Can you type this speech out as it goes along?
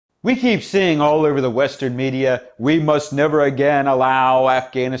We keep seeing all over the Western media, we must never again allow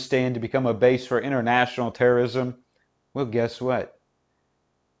Afghanistan to become a base for international terrorism. Well, guess what?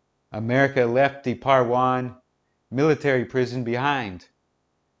 America left the Parwan military prison behind.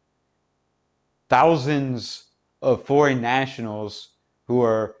 Thousands of foreign nationals who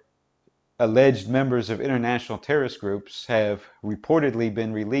are alleged members of international terrorist groups have reportedly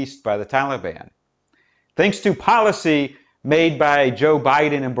been released by the Taliban. Thanks to policy made by Joe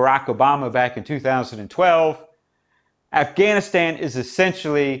Biden and Barack Obama back in 2012, Afghanistan is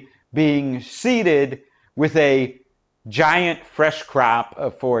essentially being seeded with a giant fresh crop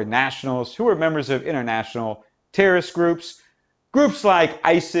of foreign nationals who are members of international terrorist groups, groups like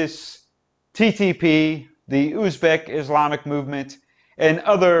ISIS, TTP, the Uzbek Islamic movement, and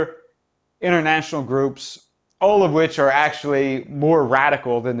other international groups, all of which are actually more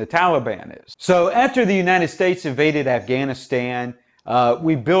radical than the Taliban is. So after the United States invaded Afghanistan,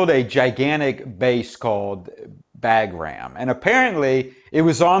 we built a gigantic base called Bagram. And apparently it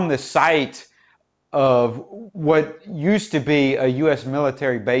was on the site of what used to be a U.S.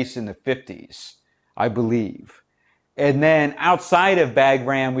 military base in the 50s, I believe. And then outside of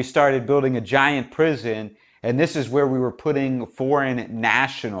Bagram, we started building a giant prison. And this is where we were putting foreign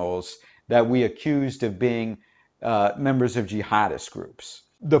nationals that we accused of being members of jihadist groups.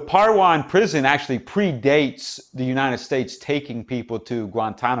 The Parwan prison actually predates the United States taking people to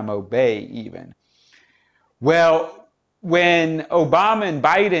Guantanamo Bay even. Well, when Obama and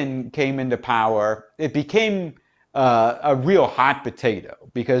Biden came into power, it became a real hot potato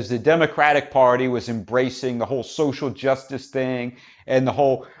because the Democratic Party was embracing the whole social justice thing and the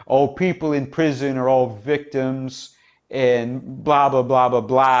whole, oh, people in prison are all victims and blah, blah, blah, blah,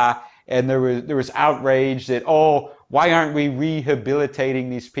 blah. And there was outrage that, oh, why aren't we rehabilitating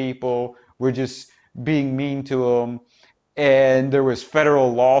these people? We're just being mean to them. And there was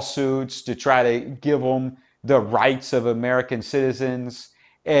federal lawsuits to try to give them the rights of American citizens.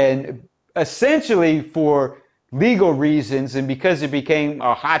 And essentially for legal reasons and because it became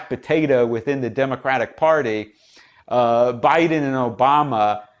a hot potato within the Democratic Party, Biden and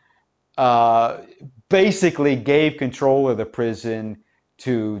Obama basically gave control of the prison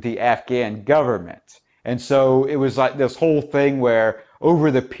to the Afghan government. And so it was like this whole thing where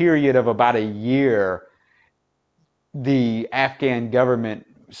over the period of about a year, the Afghan government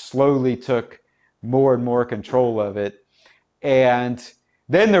slowly took more and more control of it. And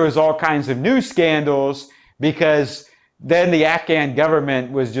then there was all kinds of new scandals because then the Afghan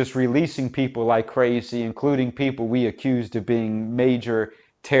government was just releasing people like crazy, including people we accused of being major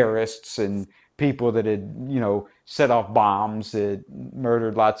terrorists and people that had, set off bombs, that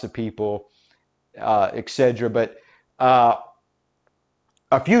murdered lots of people, etc. But a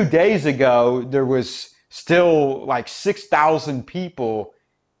few days ago, there was still like 6,000 people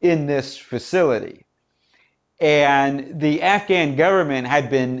in this facility. And the Afghan government had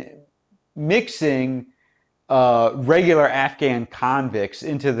been mixing regular Afghan convicts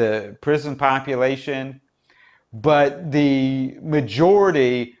into the prison population, but the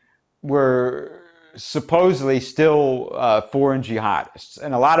majority were supposedly still foreign jihadists.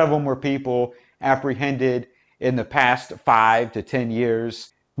 And a lot of them were people apprehended in the past 5 to 10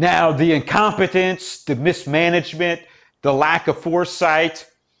 years. Now, the incompetence, the mismanagement, the lack of foresight,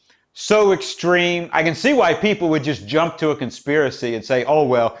 so extreme. I can see why people would just jump to a conspiracy and say, oh,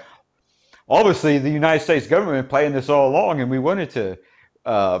 well, obviously the United States government playing this all along and we wanted to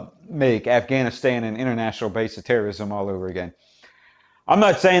make Afghanistan an international base of terrorism all over again. I'm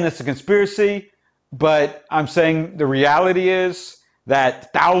not saying it's a conspiracy, but I'm saying the reality is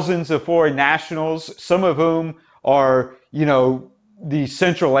that thousands of foreign nationals, some of whom are, the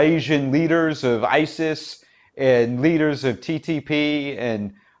Central Asian leaders of ISIS and leaders of TTP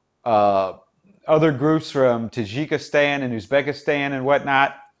and other groups from Tajikistan and Uzbekistan and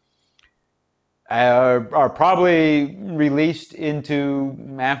whatnot, are probably released into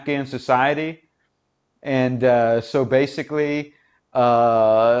Afghan society. And so basically,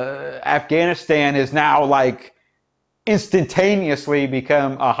 Afghanistan has now like instantaneously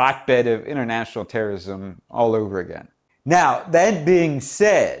become a hotbed of international terrorism all over again. Now, that being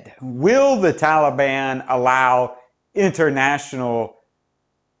said, will the Taliban allow international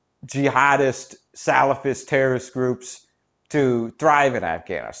jihadist, Salafist terrorist groups to thrive in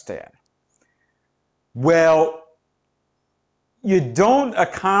Afghanistan? Well, you don't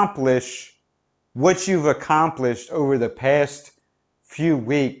accomplish what you've accomplished over the past few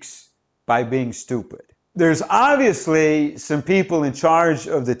weeks by being stupid. There's obviously some people in charge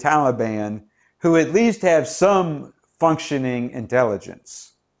of the Taliban who at least have some functioning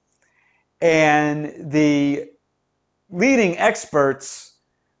intelligence. And the leading experts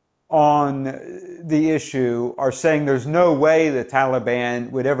on the issue are saying there's no way the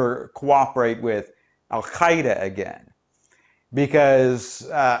Taliban would ever cooperate with Al-Qaeda again, because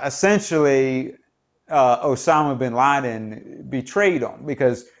essentially Osama bin Laden betrayed them.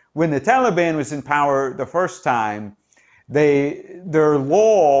 Because when the Taliban was in power the first time, their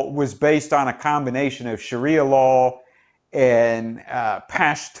law was based on a combination of Sharia law and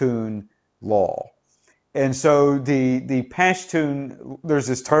Pashtun law. And so the Pashtun, there's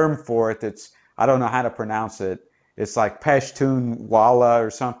this term for it that's, I don't know how to pronounce it. It's like Pashtun Walla or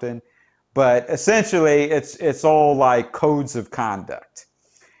something. But essentially, it's all like codes of conduct.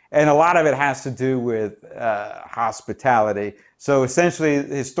 And a lot of it has to do with hospitality. So essentially,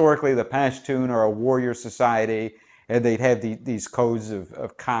 historically, the Pashtun are a warrior society, and they'd have these codes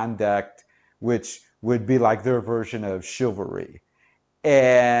of conduct, which would be like their version of chivalry.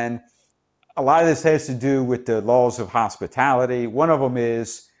 And a lot of this has to do with the laws of hospitality. One of them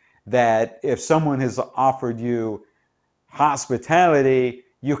is that if someone has offered you hospitality,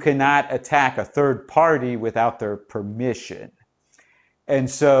 you cannot attack a third party without their permission. And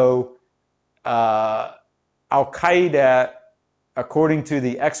so Al-Qaeda, according to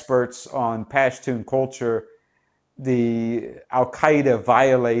the experts on Pashtun culture, the Al-Qaeda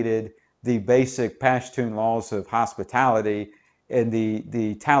violated the basic Pashtun laws of hospitality, and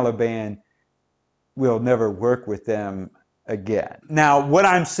the Taliban will never work with them again. Now, what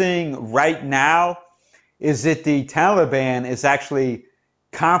I'm seeing right now is that the Taliban is actually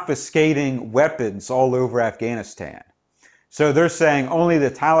confiscating weapons all over Afghanistan. So they're saying only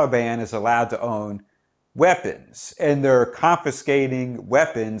the Taliban is allowed to own weapons, and they're confiscating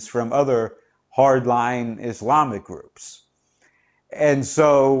weapons from other hardline Islamic groups. And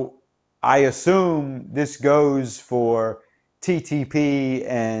so I assume this goes for TTP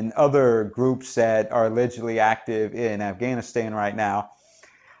and other groups that are allegedly active in Afghanistan right now.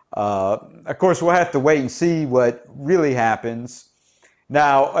 Of course, we'll have to wait and see what really happens.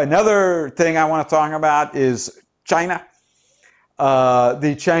 Now, another thing I want to talk about is China.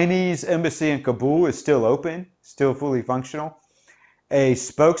 The Chinese embassy in Kabul is still open, still fully functional. A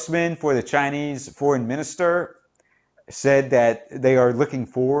spokesman for the Chinese foreign minister said that they are looking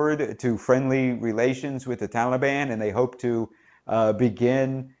forward to friendly relations with the Taliban, and they hope to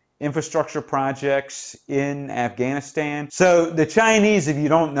begin infrastructure projects in Afghanistan. So the Chinese, if you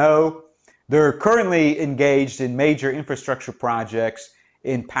don't know, they're currently engaged in major infrastructure projects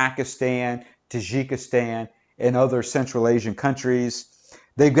in Pakistan, Tajikistan, and other Central Asian countries.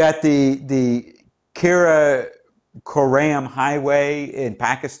 They've got the Karakoram Highway in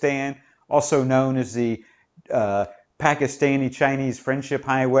Pakistan, also known as the Pakistani-Chinese Friendship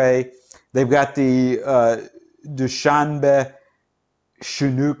Highway. They've got the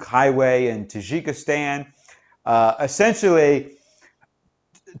Dushanbe-Chunuk Highway in Tajikistan. Essentially,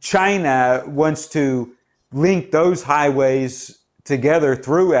 China wants to link those highways together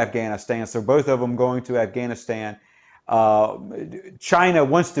through Afghanistan, so both of them going to Afghanistan. China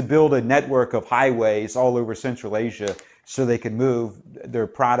wants to build a network of highways all over Central Asia so they can move their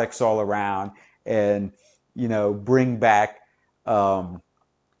products all around and, you know, bring back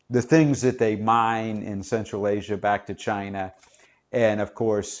the things that they mine in Central Asia back to China. And of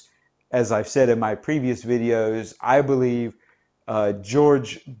course, as I've said in my previous videos, I believe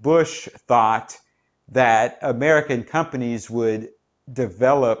George Bush thought that American companies would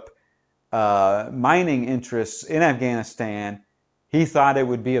develop mining interests in Afghanistan. He thought it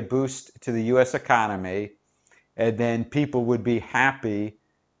would be a boost to the U.S. economy, and then people would be happy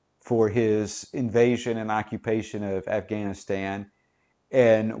for his invasion and occupation of Afghanistan.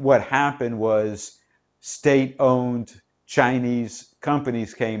 And what happened was state-owned Chinese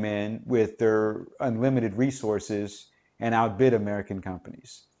companies came in with their unlimited resources and outbid American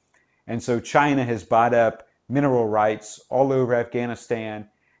companies. And so China has bought up mineral rights all over Afghanistan,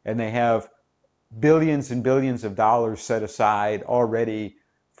 and they have billions and billions of dollars set aside already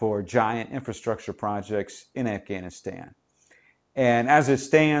for giant infrastructure projects in Afghanistan. And as it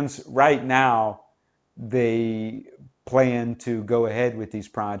stands right now, they plan to go ahead with these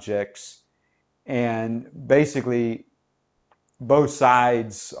projects. And basically, both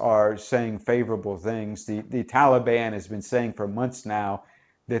sides are saying favorable things. The Taliban has been saying for months now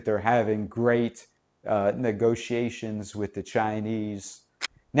that they're having great negotiations with the Chinese.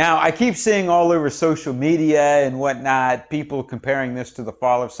 Now, I keep seeing all over social media and whatnot, people comparing this to the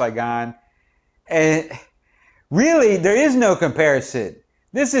fall of Saigon. And really, there is no comparison.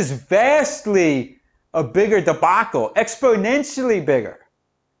 This is vastly a bigger debacle, exponentially bigger.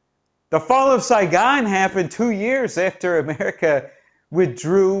 The fall of Saigon happened 2 years after America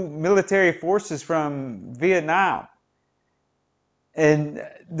withdrew military forces from Vietnam. And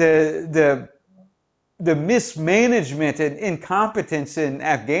the mismanagement and incompetence in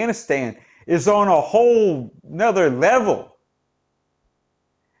Afghanistan is on a whole nother level.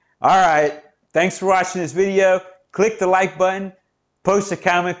 All right, thanks for watching this video. Click the like button, post a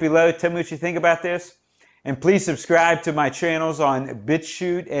comment below, tell me what you think about this, and please subscribe to my channels on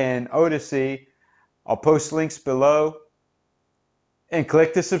BitChute and Odyssey. I'll post links below, and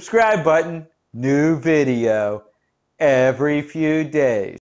click the subscribe button. New video every few days.